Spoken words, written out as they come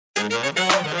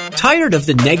Tired of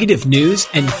the negative news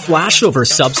and flashover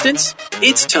substance?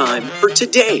 It's time for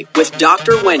Today with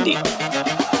Dr. Wendy.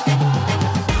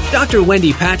 Dr.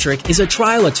 Wendy Patrick is a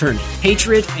trial attorney,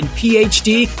 patriot, and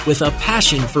PhD with a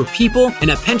passion for people and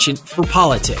a penchant for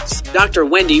politics. Dr.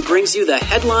 Wendy brings you the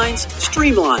headlines,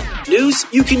 streamlined news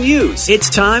you can use. It's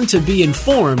time to be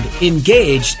informed,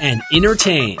 engaged, and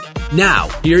entertained. Now,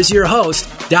 here's your host,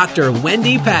 Dr.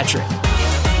 Wendy Patrick.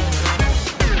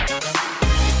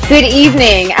 Good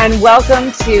evening and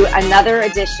welcome to another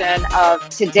edition of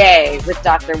Today with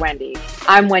Dr. Wendy.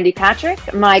 I'm Wendy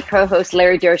Patrick. My co-host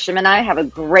Larry Dersham and I have a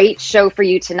great show for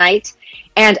you tonight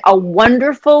and a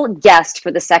wonderful guest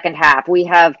for the second half. We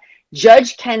have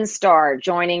Judge Ken Starr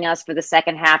joining us for the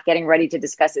second half, getting ready to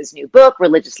discuss his new book,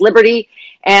 Religious Liberty,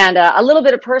 and a little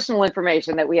bit of personal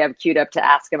information that we have queued up to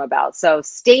ask him about. So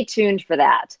stay tuned for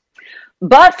that.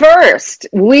 But first,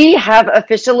 we have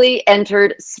officially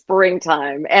entered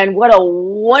springtime, and what a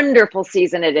wonderful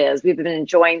season it is. We've been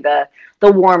enjoying the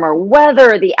warmer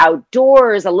weather, the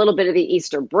outdoors, a little bit of the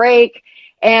Easter break,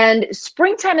 and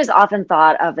springtime is often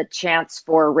thought of a chance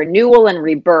for renewal and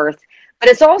rebirth, but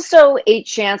it's also a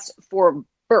chance for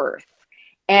birth.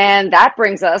 And that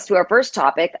brings us to our first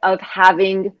topic of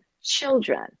having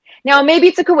children. Now, maybe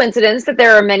it's a coincidence that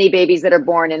there are many babies that are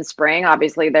born in spring.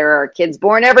 Obviously, there are kids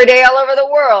born every day all over the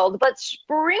world, but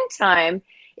springtime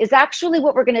is actually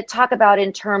what we're going to talk about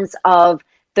in terms of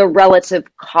the relative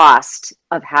cost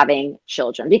of having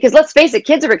children. Because let's face it,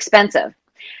 kids are expensive.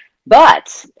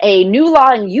 But a new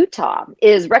law in Utah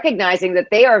is recognizing that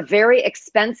they are very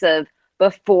expensive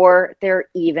before they're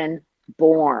even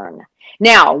born.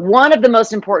 Now, one of the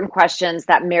most important questions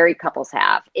that married couples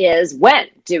have is, when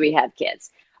do we have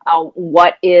kids?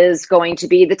 What is going to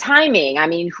be the timing? I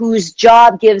mean, whose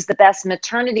job gives the best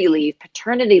maternity leave,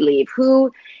 paternity leave?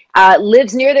 Who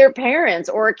lives near their parents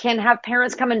or can have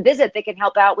parents come and visit? They can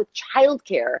help out with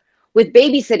childcare, with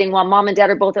babysitting while mom and dad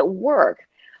are both at work.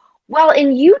 Well,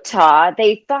 in Utah,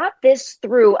 they thought this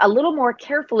through a little more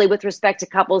carefully with respect to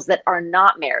couples that are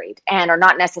not married and are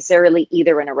not necessarily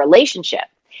either in a relationship,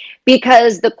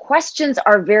 because the questions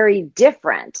are very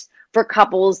different for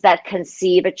couples that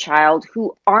conceive a child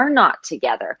who are not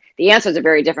together. The answers are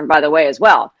very different, by the way, as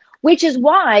well, which is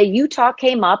why Utah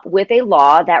came up with a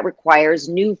law that requires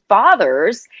new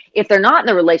fathers, if they're not in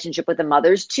a relationship with the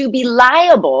mothers, to be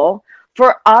liable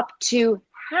for up to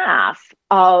half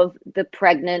of the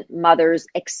pregnant mother's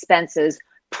expenses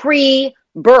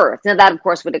pre-birth. Now, that, of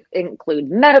course, would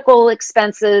include medical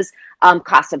expenses,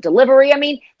 cost of delivery. I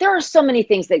mean, there are so many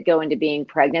things that go into being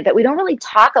pregnant that we don't really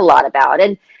talk a lot about.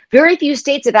 And very few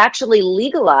states have actually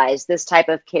legalized this type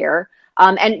of care.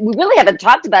 And we really haven't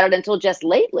talked about it until just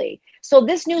lately. So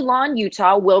this new law in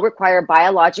Utah will require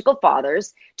biological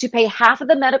fathers to pay half of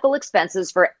the medical expenses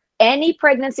for any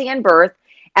pregnancy and birth.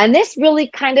 And this really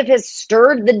kind of has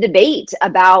stirred the debate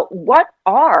about what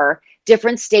are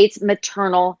different states'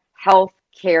 maternal health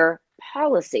care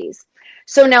policies.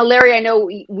 So now, Larry, I know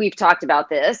we've talked about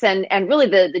this, and really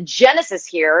the genesis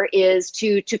here is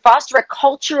to foster a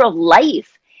culture of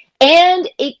life and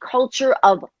a culture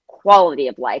of quality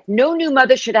of life. No new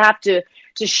mother should have to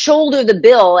shoulder the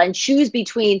bill and choose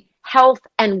between health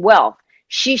and wealth.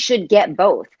 She should get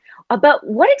both. But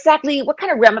what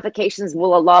kind of ramifications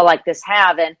will a law like this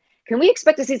have? And can we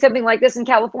expect to see something like this in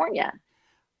California?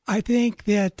 I think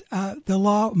that the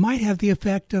law might have the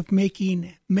effect of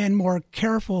making men more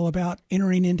careful about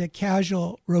entering into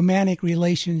casual romantic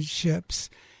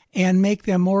relationships and make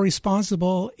them more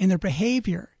responsible in their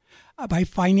behavior by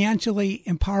financially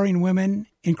empowering women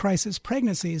in crisis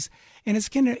pregnancies. And it's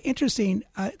kind of interesting.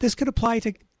 This could apply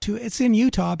to it's in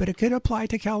Utah, but it could apply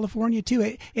to California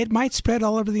too. It might spread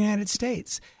all over the United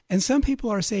States. And some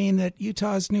people are saying that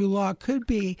Utah's new law could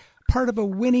be part of a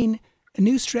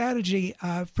new strategy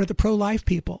for the pro-life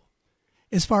people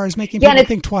as far as making people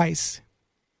think twice.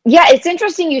 Yeah, it's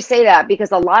interesting you say that,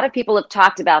 because a lot of people have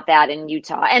talked about that in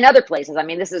Utah and other places. I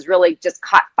mean, this has really just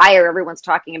caught fire. Everyone's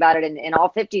talking about it in all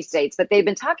 50 states. But they've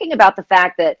been talking about the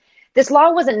fact that this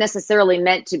law wasn't necessarily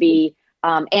meant to be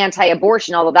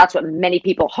anti-abortion, although that's what many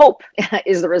people hope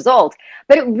is the result.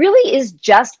 But it really is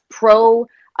just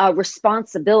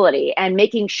responsibility and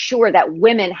making sure that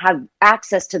women have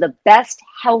access to the best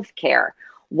health care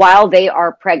while they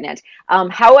are pregnant.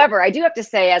 However, I do have to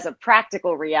say, as a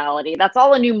practical reality, that's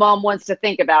all a new mom wants to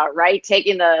think about, right?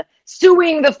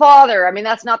 Suing the father. I mean,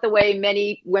 that's not the way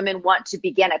many women want to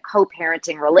begin a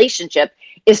co-parenting relationship,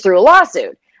 is through a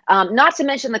lawsuit. Not to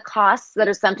mention the costs that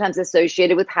are sometimes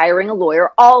associated with hiring a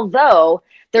lawyer, although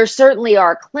there certainly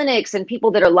are clinics and people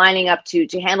that are lining up to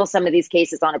handle some of these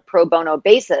cases on a pro bono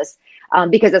basis.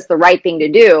 because it's the right thing to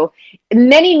do.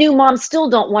 Many new moms still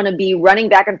don't want to be running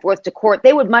back and forth to court.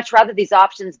 They would much rather these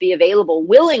options be available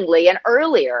willingly and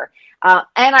earlier.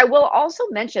 And I will also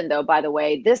mention, though, by the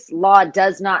way, this law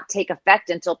does not take effect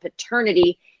until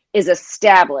paternity is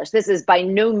established. This is by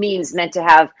no means meant to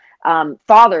have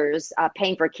fathers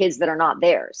paying for kids that are not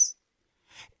theirs.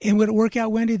 And would it work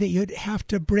out, Wendy, that you'd have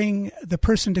to bring the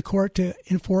person to court to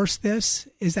enforce this?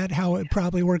 Is that how it would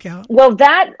probably work out? Well,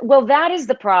 that is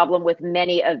the problem with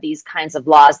many of these kinds of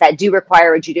laws that do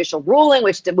require a judicial ruling,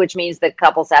 which means that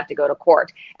couples have to go to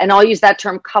court. And I'll use that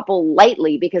term couple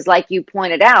lightly because, like you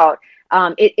pointed out,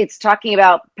 it's talking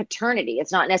about paternity.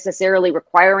 It's not necessarily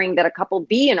requiring that a couple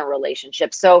be in a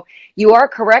relationship. So you are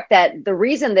correct that the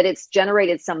reason that it's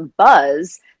generated some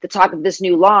buzz, the talk of this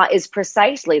new law, is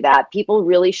precisely that people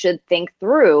really should think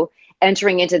through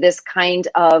entering into this kind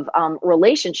of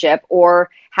relationship or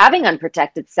having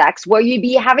unprotected sex where you'd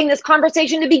be having this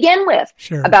conversation to begin with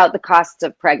about the costs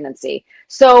of pregnancy.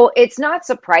 So it's not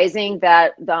surprising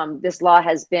that this law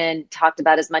has been talked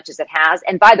about as much as it has.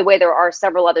 And by the way, there are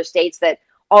several other states that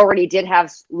already did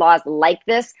have laws like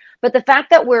this. But the fact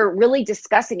that we're really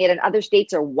discussing it and other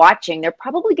states are watching, they're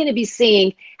probably going to be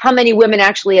seeing how many women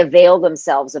actually avail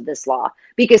themselves of this law.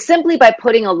 Because simply by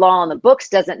putting a law on the books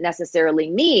doesn't necessarily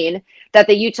mean that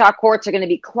the Utah courts are going to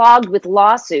be clogged with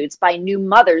lawsuits by new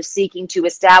mothers seeking to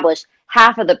establish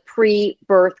half of the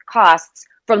pre-birth costs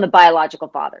from the biological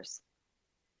fathers.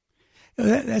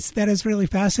 That is really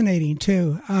fascinating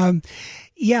too.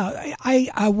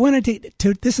 I wanted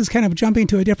to this is kind of jumping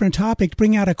to a different topic,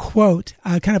 bring out a quote,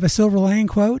 kind of a silver lining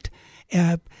quote.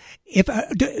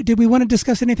 Did we want to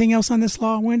discuss anything else on this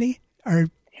law, Wendy? Or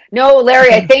no,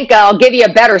 Larry, I think I'll give you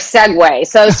a better segue.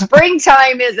 So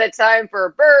springtime is a time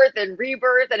for birth and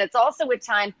rebirth, and it's also a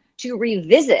time to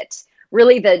revisit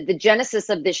really the genesis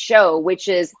of this show, which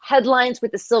is headlines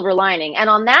with the silver lining. And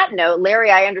on that note, Larry,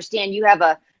 I understand you have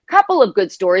a couple of good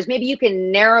stories. Maybe you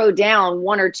can narrow down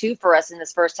one or two for us in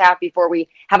this first half before we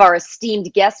have our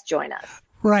esteemed guest join us.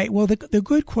 Right. Well, the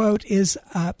good quote is,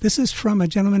 this is from a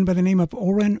gentleman by the name of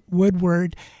Orrin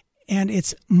Woodward, and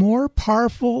it's more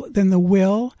powerful than the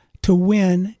will to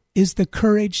win is the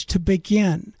courage to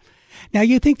begin. Now,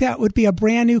 you think that would be a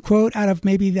brand new quote out of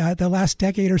maybe the last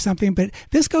decade or something, but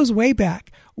this goes way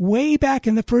back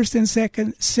in the first and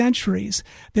second centuries.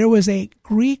 There was a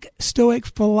Greek Stoic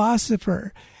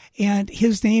philosopher, and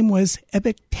his name was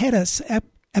Epictetus.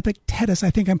 Epictetus, I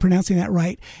think I'm pronouncing that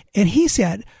right. And he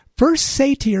said, first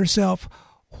say to yourself,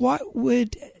 what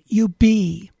would you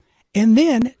be? And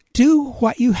then do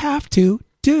what you have to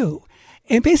do.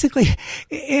 And basically,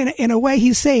 in a way,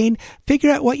 he's saying,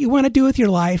 figure out what you want to do with your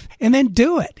life and then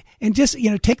do it. And just,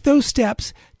 take those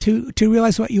steps to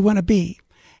realize what you want to be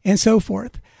and so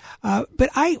forth. But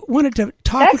I wanted to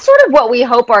talk. That's sort of what we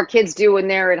hope our kids do when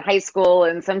they're in high school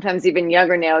and sometimes even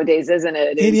younger nowadays, isn't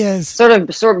it? It is. Sort of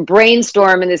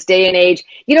brainstorm in this day and age.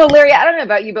 Larry, I don't know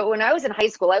about you, but when I was in high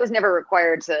school, I was never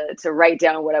required to write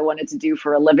down what I wanted to do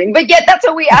for a living. But yet that's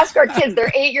what we ask our kids.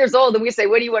 They're 8 years old and we say,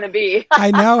 what do you want to be? I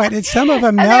know it. And some of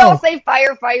them know. And they all say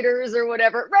firefighters or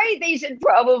whatever, right? They should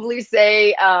probably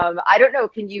say, I don't know.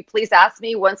 Can you please ask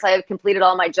me once I have completed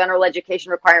all my general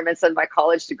education requirements and my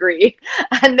college degree?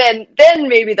 And then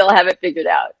maybe they'll have it figured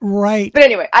out. Right. But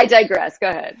anyway, I digress. Go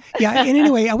ahead. Yeah. And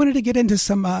anyway, I wanted to get into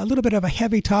a little bit of a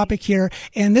heavy topic here.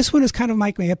 And this one is kind of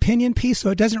like my opinion piece, so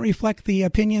it doesn't reflect the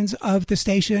opinions of the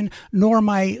station, nor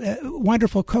my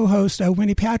wonderful co-host,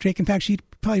 Wendy Patrick. In fact, she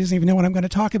probably doesn't even know what I'm going to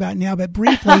talk about now, but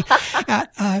briefly,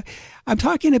 I'm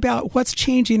talking about what's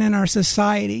changing in our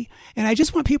society. And I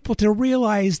just want people to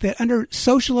realize that under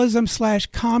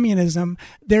socialism/communism,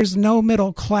 there's no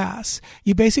middle class.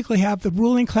 You basically have the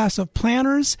ruling class of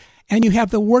planners and you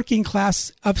have the working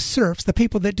class of serfs, the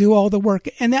people that do all the work.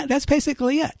 And that's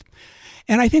basically it.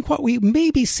 And I think what we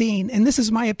may be seeing, and this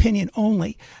is my opinion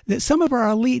only, that some of our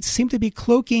elites seem to be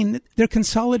cloaking their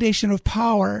consolidation of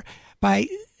power by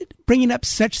bringing up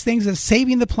such things as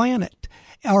saving the planet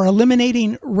or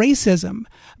eliminating racism.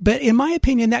 But in my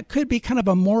opinion, that could be kind of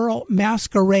a moral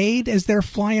masquerade as they're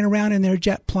flying around in their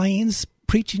jet planes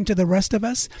preaching to the rest of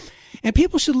us. And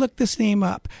people should look this name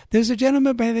up. There's a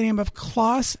gentleman by the name of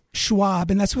Klaus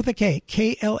Schwab, and that's with a K,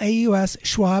 Klaus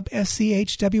Schwab,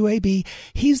 Schwab.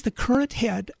 He's the current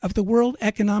head of the World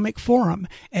Economic Forum.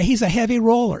 And he's a heavy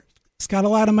roller. He's got a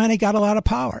lot of money, got a lot of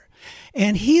power.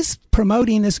 And he's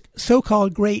promoting this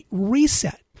so-called Great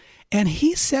Reset. And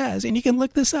he says, and you can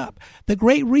look this up, the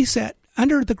Great Reset,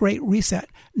 under the Great Reset,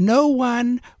 no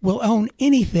one will own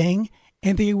anything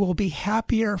and they will be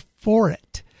happier for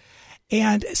it.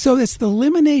 And so it's the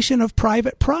elimination of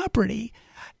private property.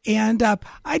 And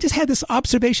I just had this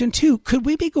observation too. Could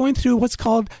we be going through what's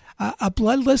called a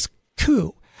bloodless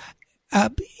coup?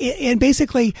 And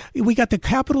basically, we got the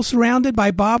Capitol surrounded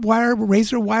by barbed wire,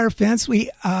 razor wire fence. We've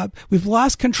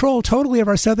lost control totally of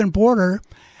our southern border,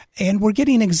 and we're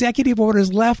getting executive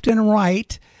orders left and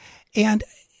right. And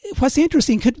what's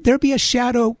interesting, could there be a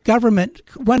shadow government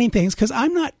running things? Because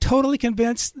I'm not totally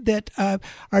convinced that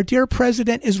our dear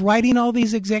president is writing all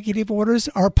these executive orders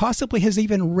or possibly has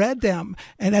even read them.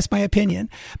 And that's my opinion.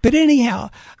 But anyhow,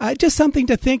 just something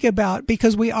to think about,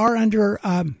 because we are under...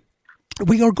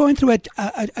 we are going through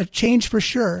a change for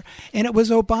sure. And it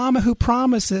was Obama who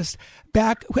promised us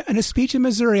back in a speech in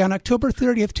Missouri on October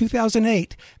 30th,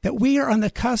 2008, that we are on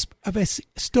the cusp of a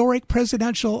historic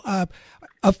presidential,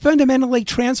 of fundamentally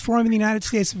transforming the United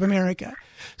States of America.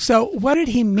 So what did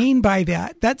he mean by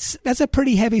that? That's a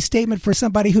pretty heavy statement for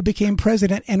somebody who became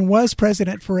president and was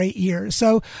president for 8 years.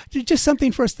 So just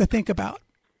something for us to think about.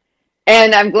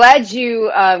 And I'm glad you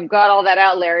got all that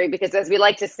out, Larry, because as we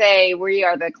like to say, we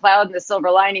are the cloud and the silver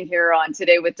lining here on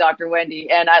Today with Dr. Wendy.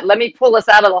 And let me pull us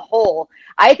out of the hole.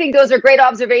 I think those are great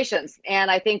observations, and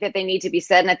I think that they need to be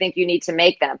said, and I think you need to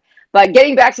make them. But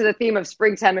getting back to the theme of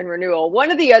springtime and renewal,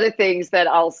 one of the other things that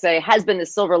I'll say has been the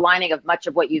silver lining of much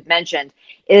of what you've mentioned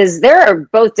is there are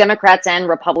both Democrats and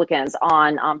Republicans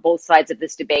on both sides of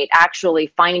this debate actually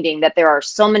finding that there are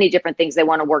so many different things they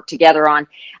want to work together on.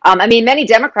 Many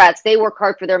Democrats, they work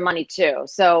hard for their money too.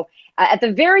 So at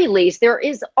the very least, there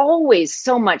is always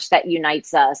so much that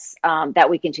unites us that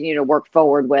we continue to work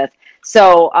forward with.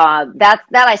 So that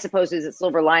I suppose is a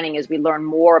silver lining as we learn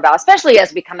more about, especially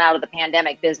as we come out of the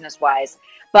pandemic business-wise.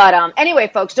 But anyway,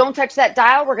 folks, don't touch that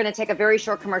dial. We're going to take a very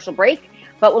short commercial break.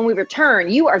 But when we return,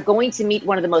 you are going to meet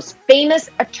one of the most famous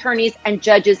attorneys and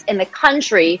judges in the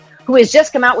country who has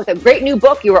just come out with a great new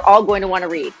book you are all going to want to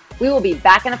read. We will be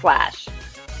back in a flash.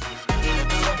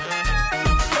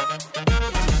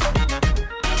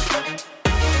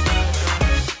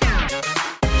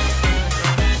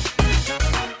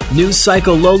 News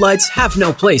cycle lowlights have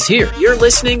no place here. You're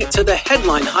listening to the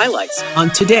headline highlights on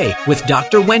Today with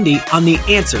Dr. Wendy on The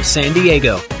Answer San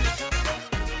Diego.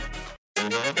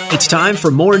 It's time for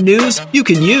more news you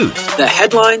can use. The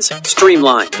headlines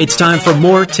streamlined. It's time for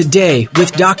more Today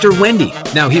with Dr. Wendy.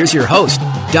 Now here's your host,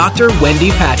 Dr.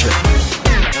 Wendy Patrick.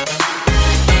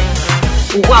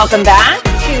 Welcome back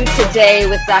to Today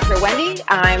with Dr. Wendy.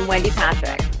 I'm Wendy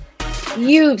Patrick.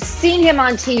 You've seen him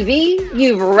on TV,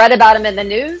 you've read about him in the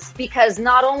news, because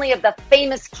not only of the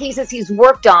famous cases he's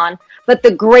worked on, but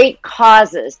the great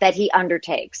causes that he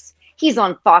undertakes. He's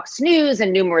on Fox News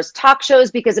and numerous talk shows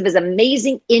because of his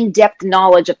amazing in-depth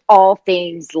knowledge of all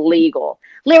things legal.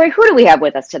 Larry, who do we have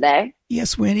with us today?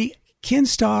 Yes, Wendy. Ken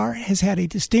Starr has had a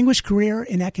distinguished career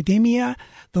in academia,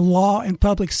 the law, and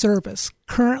public service.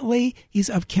 Currently, he's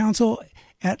of counsel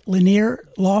at Lanier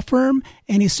Law Firm,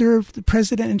 and he served the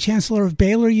president and chancellor of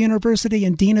Baylor University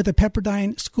and dean of the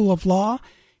Pepperdine School of Law.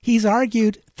 He's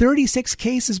argued 36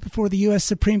 cases before the U.S.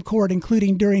 Supreme Court,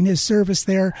 including during his service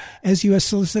there as U.S.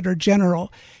 Solicitor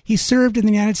General. He served in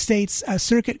the United States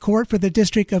Circuit Court for the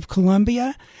District of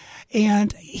Columbia,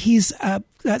 and he's got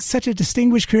such a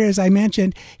distinguished career, as I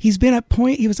mentioned. He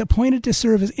was appointed to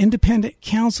serve as independent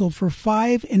counsel for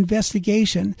 5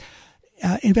 investigations.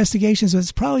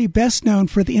 Was probably best known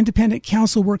for the independent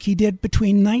counsel work he did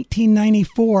between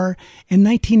 1994 and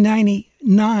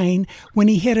 1999 when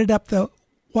he headed up the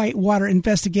Whitewater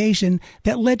investigation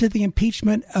that led to the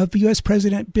impeachment of U.S.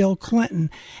 President Bill Clinton,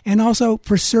 and also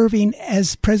for serving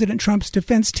as President Trump's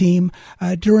defense team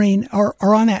during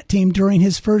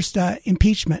his first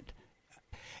impeachment.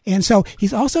 And so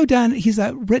he's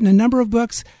written a number of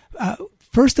books,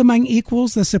 First Among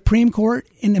Equals, The Supreme Court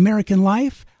in American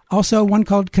Life, also one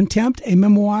called Contempt, a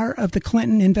memoir of the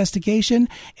Clinton investigation.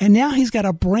 And now he's got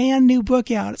a brand new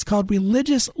book out. It's called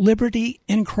Religious Liberty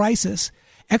in Crisis,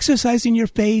 Exercising Your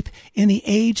Faith in the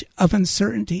Age of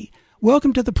Uncertainty.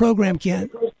 Welcome to the program, Ken.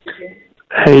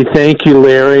 Hey, thank you,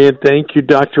 Larry, and thank you,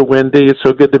 Dr. Wendy. It's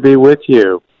so good to be with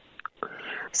you.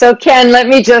 So, Ken, let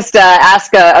me just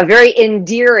ask a very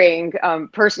endearing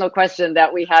personal question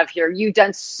that we have here. You've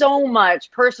done so much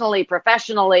personally,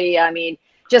 professionally,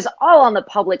 just all on the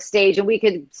public stage, and we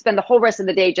could spend the whole rest of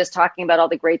the day just talking about all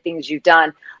the great things you've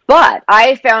done. But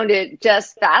I found it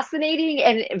just fascinating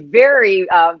and very,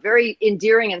 very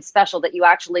endearing and special that you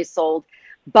actually sold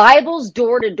Bibles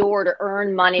door to door to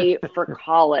earn money for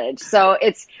college. So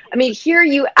here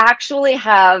you actually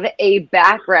have a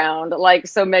background, like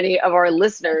so many of our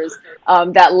listeners,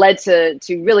 that led to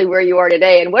really where you are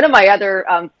today. And one of my other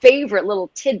favorite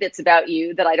little tidbits about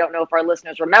you that I don't know if our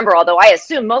listeners remember, although I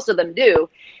assume most of them do,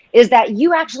 is that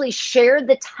you actually shared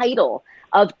the title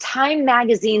of Time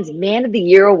Magazine's Man of the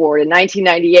Year Award in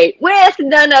 1998 with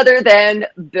none other than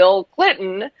Bill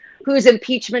Clinton, whose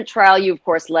impeachment trial you, of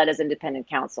course, led as independent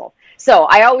counsel. So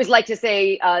I always like to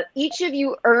say each of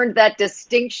you earned that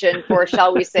distinction for,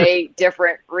 shall we say,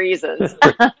 different reasons.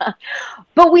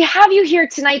 But we have you here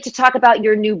tonight to talk about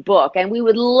your new book, and we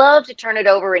would love to turn it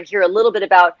over and hear a little bit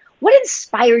about what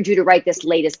inspired you to write this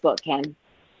latest book, Ken.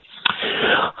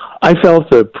 I felt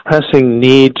the pressing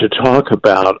need to talk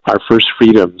about our first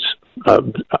freedoms.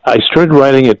 I started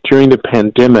writing it during the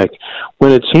pandemic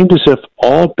when it seemed as if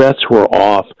all bets were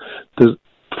off. The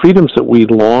freedoms that we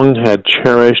long had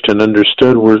cherished and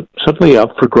understood were suddenly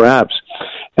up for grabs,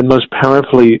 and most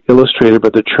powerfully illustrated by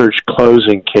the church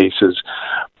closing cases.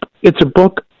 It's a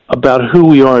book about who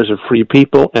we are as a free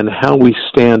people and how we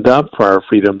stand up for our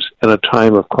freedoms in a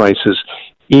time of crisis,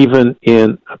 even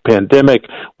in a pandemic,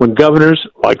 when governors,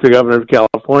 like the governor of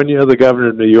California, the governor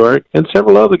of New York, and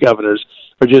several other governors,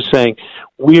 are just saying,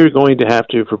 we are going to have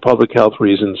to, for public health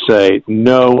reasons, say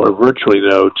no or virtually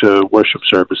no to worship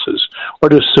services, or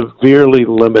to severely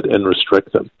limit and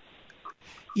restrict them.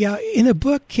 Yeah, in the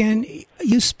book, Ken,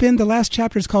 you spend the last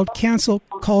chapter is called Cancel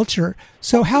Culture.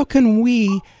 So how can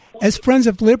we, as Friends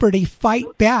of Liberty,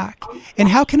 fight back? And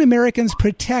how can Americans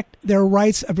protect their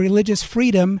rights of religious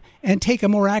freedom and take a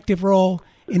more active role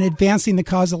in advancing the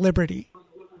cause of liberty?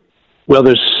 Well,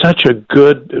 there's such a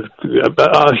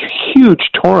huge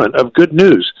torrent of good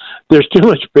news. There's too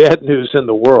much bad news in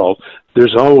the world.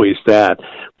 There's always that.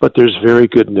 But there's very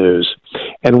good news.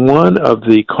 And one of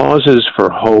the causes for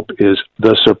hope is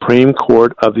the Supreme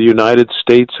Court of the United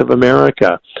States of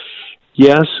America.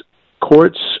 Yes,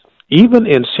 courts, even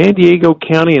in San Diego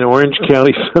County and Orange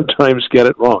County, sometimes get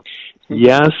it wrong.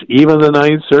 Yes, even the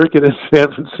Ninth Circuit in San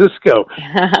Francisco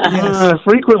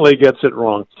frequently gets it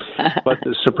wrong. But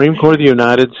the Supreme Court of the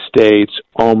United States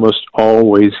almost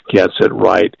always gets it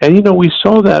right. And, we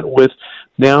saw that with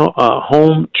now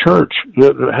home church.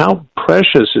 How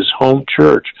precious is home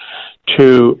church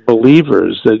to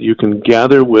believers, that you can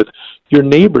gather with your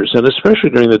neighbors, and especially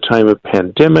during the time of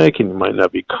pandemic, and you might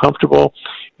not be comfortable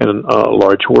in a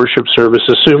large worship service,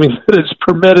 assuming that it's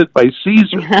permitted by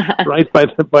Caesar, right, by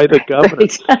the governor.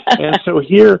 Right. And so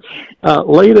here,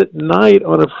 late at night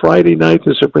on a Friday night,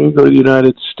 the Supreme Court of the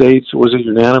United States, was it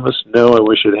unanimous? No, I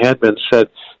wish it had been, said,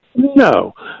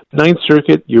 no. Ninth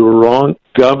Circuit, you were wrong.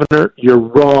 Governor, you're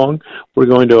wrong. We're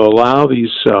going to allow these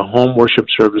home worship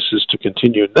services to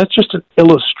continue. And that's just an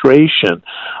illustration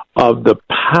of the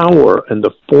power and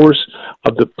the force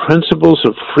of the principles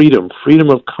of freedom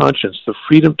of conscience, the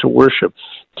freedom to worship,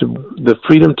 the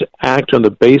freedom to act on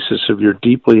the basis of your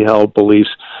deeply held beliefs,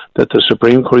 that the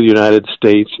Supreme Court of the United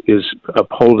States is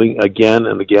upholding again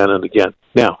and again and again.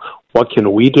 Now, what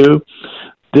can we do?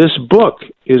 This book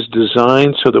is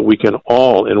designed so that we can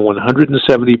all, in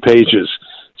 170 pages,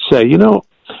 say,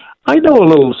 I know a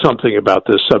little something about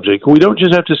this subject. We don't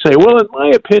just have to say, well, in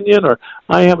my opinion, or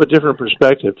I have a different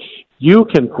perspective. You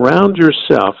can ground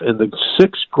yourself in the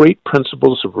 6 great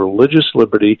principles of religious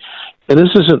liberty, and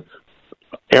this isn't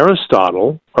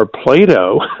Aristotle or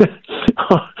Plato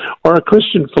or a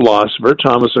Christian philosopher,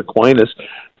 Thomas Aquinas.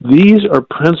 These are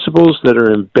principles that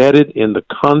are embedded in the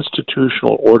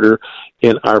constitutional order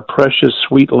in our precious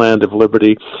sweet land of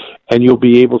liberty, and you'll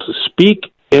be able to speak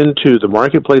into the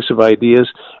marketplace of ideas,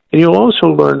 and you'll also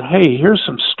learn, hey, here's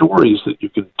some stories that you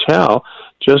can tell,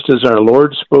 just as our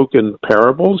Lord spoke in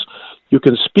parables. You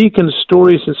can speak in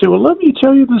stories and say, well, let me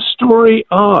tell you the story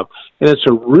of, and it's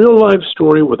a real-life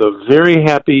story with a very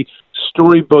happy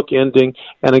storybook ending,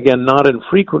 and again, not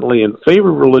infrequently in favor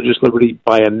of religious liberty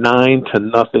by a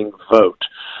 9-0 vote.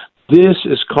 This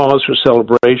is cause for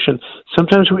celebration.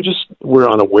 Sometimes we're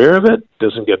unaware of it,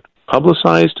 doesn't get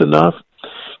publicized enough.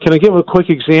 Can I give a quick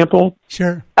example?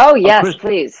 Sure. Oh, yes,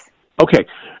 please. Okay.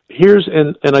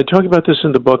 And I talk about this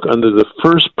in the book under the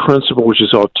first principle, which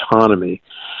is autonomy.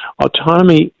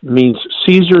 Autonomy means,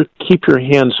 Caesar, keep your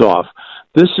hands off.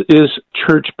 This is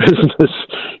church business.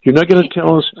 You're not going to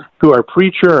tell us who our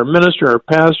preacher, our minister, our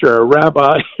pastor, our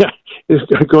rabbi is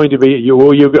going to be.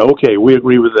 Okay, we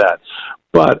agree with that.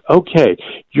 But, okay,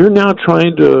 you're now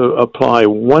trying to apply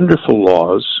wonderful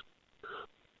laws,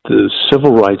 the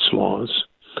civil rights laws,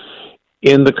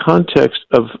 in the context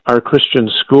of our Christian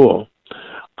school.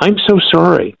 I'm so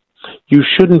sorry. You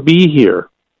shouldn't be here.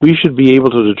 We should be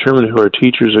able to determine who our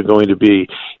teachers are going to be,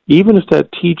 even if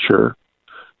that teacher,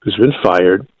 who's been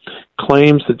fired,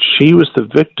 claims that she was the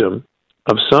victim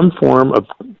of some form of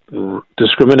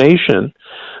discrimination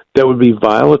that would be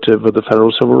violative of the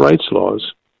federal civil rights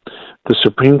laws. The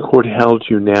Supreme Court held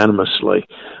unanimously,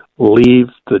 leave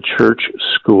the church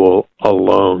school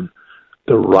alone.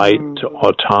 the right to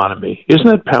autonomy. Isn't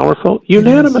that powerful?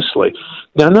 Unanimously.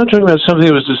 Now, I'm not talking about something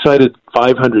that was decided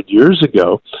 500 years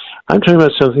ago. I'm talking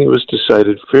about something that was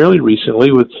decided fairly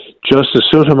recently with Justice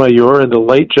Sotomayor and the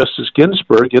late Justice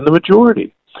Ginsburg in the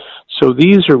majority. So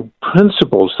these are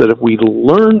principles that if we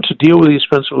learn to deal with these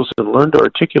principles and learn to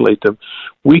articulate them,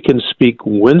 we can speak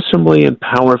winsomely and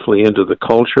powerfully into the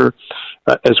culture,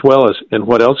 as well as, and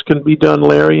what else can be done,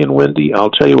 Larry and Wendy?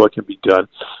 I'll tell you what can be done.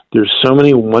 There's so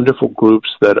many wonderful groups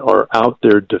that are out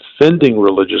there defending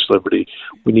religious liberty.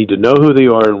 We need to know who they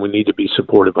are, and we need to be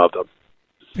supportive of them.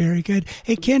 Very good.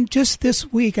 Hey, Ken, just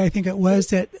this week, I think it was,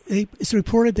 that it's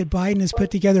reported that Biden has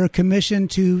put together a commission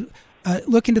to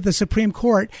look into the Supreme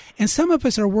Court. And some of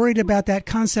us are worried about that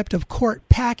concept of court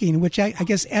packing, which I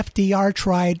guess FDR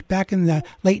tried back in the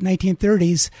late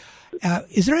 1930s.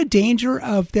 Is there a danger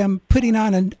of them putting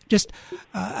on just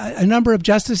a number of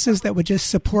justices that would just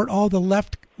support all the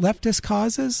leftist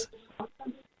causes?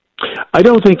 I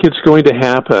don't think it's going to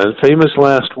happen. Famous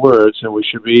last words, and we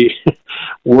should be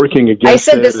working against it. I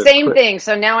said the same thing,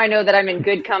 so now I know that I'm in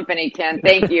good company, Ken.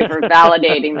 Thank you for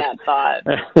validating that thought.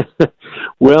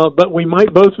 Well, but we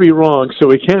might both be wrong, so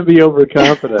we can't be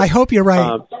overconfident. I hope you're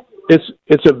right.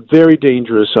 It's a very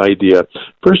dangerous idea.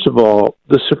 First of all,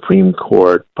 the Supreme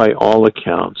Court, by all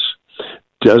accounts,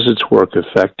 does its work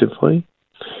effectively.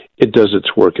 It does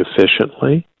its work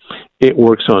efficiently. It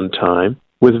works on time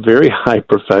with very high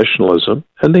professionalism,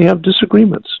 and they have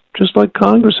disagreements, just like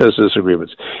Congress has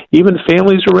disagreements. Even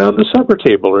families around the supper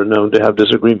table are known to have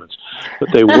disagreements,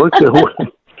 but they work their way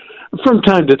from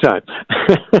time to time.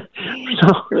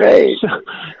 Right.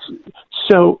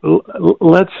 So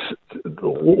what's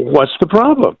the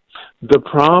problem? The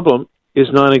problem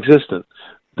is non-existent.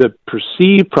 The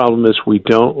perceived problem is we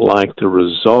don't like the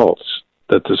results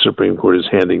that the Supreme Court is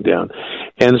handing down.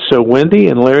 And so, Wendy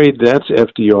and Larry, that's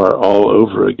FDR all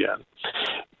over again.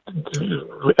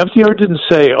 FDR didn't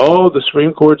say, the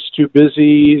Supreme Court's too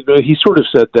busy. He sort of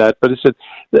said that, but he said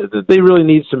that they really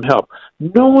need some help.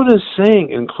 No one is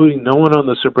saying, including no one on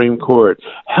the Supreme Court,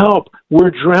 help,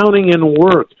 we're drowning in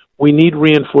work. We need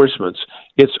reinforcements.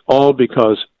 It's all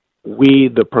because we,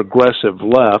 the progressive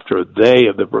left, or they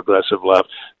of the progressive left,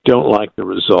 don't like the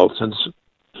results. And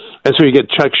so you get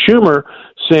Chuck Schumer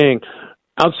saying,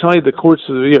 outside the courts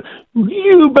of the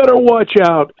you better watch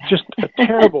out. Just a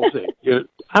terrible thing.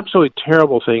 Absolutely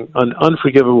terrible thing, an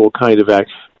unforgivable kind of act,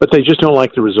 but they just don't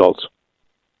like the results.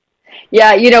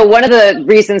 Yeah, one of the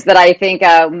reasons that I think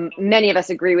many of us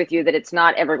agree with you that it's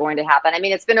not ever going to happen. I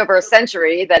mean, it's been over a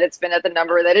century that it's been at the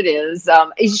number that it is.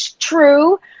 It's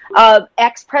true.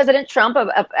 Ex-President Trump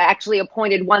actually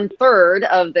appointed 1/3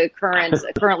 of the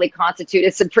currently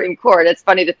constituted Supreme Court. It's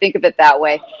funny to think of it that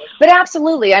way. But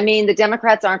absolutely, I mean, the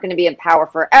Democrats aren't going to be in power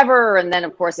forever. And then,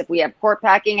 of course, if we have court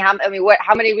packing, how many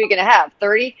are we going to have?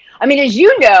 30? I mean, as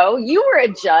you know, you were a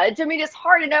judge. I mean, it's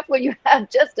hard enough when you have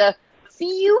just a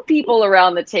few people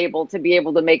around the table to be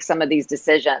able to make some of these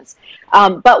decisions.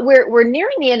 But we're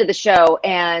nearing the end of the show.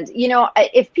 And,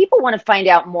 if people want to find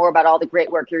out more about all the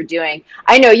great work you're doing,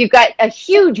 I know you've got a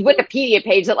huge Wikipedia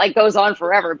page that goes on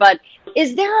forever, but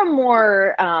is there a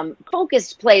more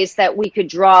focused place that we could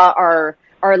draw our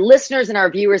listeners and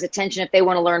our viewers' attention if they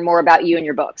want to learn more about you and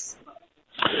your books?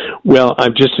 Well,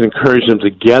 I've just encouraged them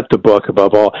to get the book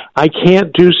above all. I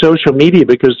can't do social media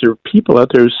because there are people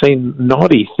out there saying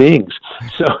naughty things.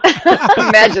 So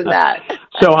imagine that.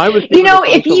 So I was a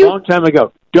long time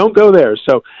ago. Don't go there.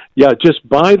 So yeah, just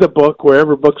buy the book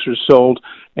wherever books are sold,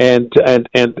 and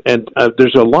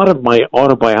there's a lot of my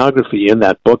autobiography in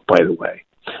that book, by the way,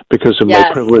 because of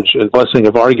my privilege and blessing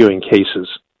of arguing cases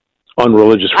on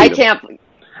religious freedom. I can't.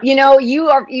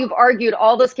 You've argued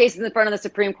all those cases in front of the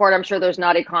Supreme Court. I'm sure those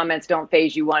naughty comments don't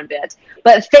faze you one bit.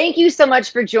 But thank you so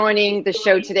much for joining the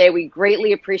show today. We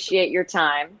greatly appreciate your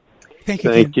time. Thank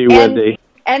you. Thank you, Wendy.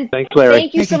 And thanks, Larry.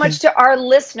 Thank you so much to our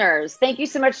listeners. Thank you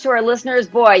so much to our listeners.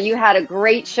 Boy, you had a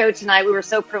great show tonight. We were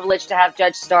so privileged to have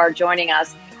Judge Starr joining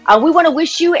us. We want to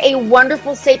wish you a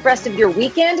wonderful, safe rest of your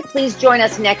weekend. Please join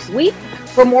us next week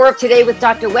for more of Today with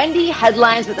Dr. Wendy,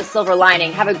 Headlines with a Silver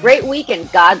Lining. Have a great week, and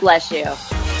God bless you.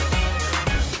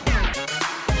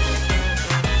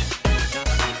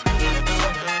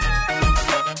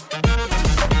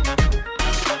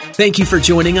 Thank you for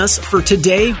joining us for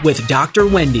Today with Dr.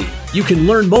 Wendy. You can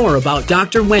learn more about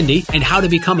Dr. Wendy and how to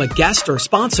become a guest or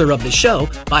sponsor of the show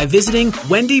by visiting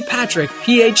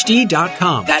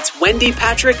wendypatrickphd.com. That's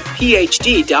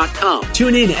wendypatrickphd.com.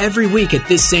 Tune in every week at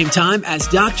this same time as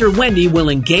Dr. Wendy will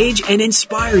engage and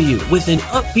inspire you with an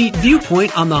upbeat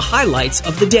viewpoint on the highlights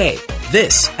of the day.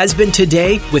 This has been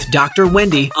Today with Dr.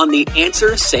 Wendy on The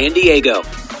Answer San Diego.